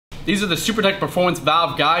These are the Supertech Performance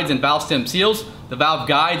Valve Guides and valve stem seals. The valve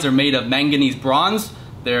guides are made of manganese bronze.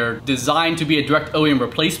 They're designed to be a direct OEM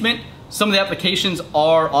replacement. Some of the applications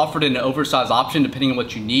are offered in an oversized option depending on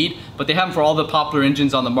what you need, but they have them for all the popular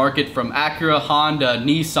engines on the market, from Acura, Honda,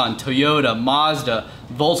 Nissan, Toyota, Mazda,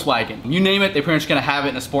 Volkswagen. You name it, they're pretty much gonna have it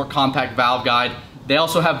in a sport compact valve guide. They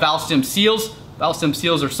also have valve stem seals. Valve stem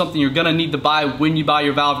seals are something you're gonna need to buy when you buy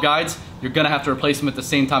your valve guides. You're gonna have to replace them at the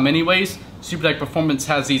same time anyways. Supertech Performance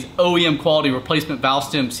has these OEM quality replacement valve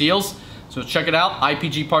stem seals. So check it out,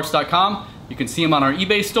 ipgparts.com. You can see them on our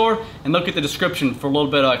eBay store, and look at the description for a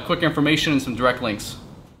little bit of quick information and some direct links.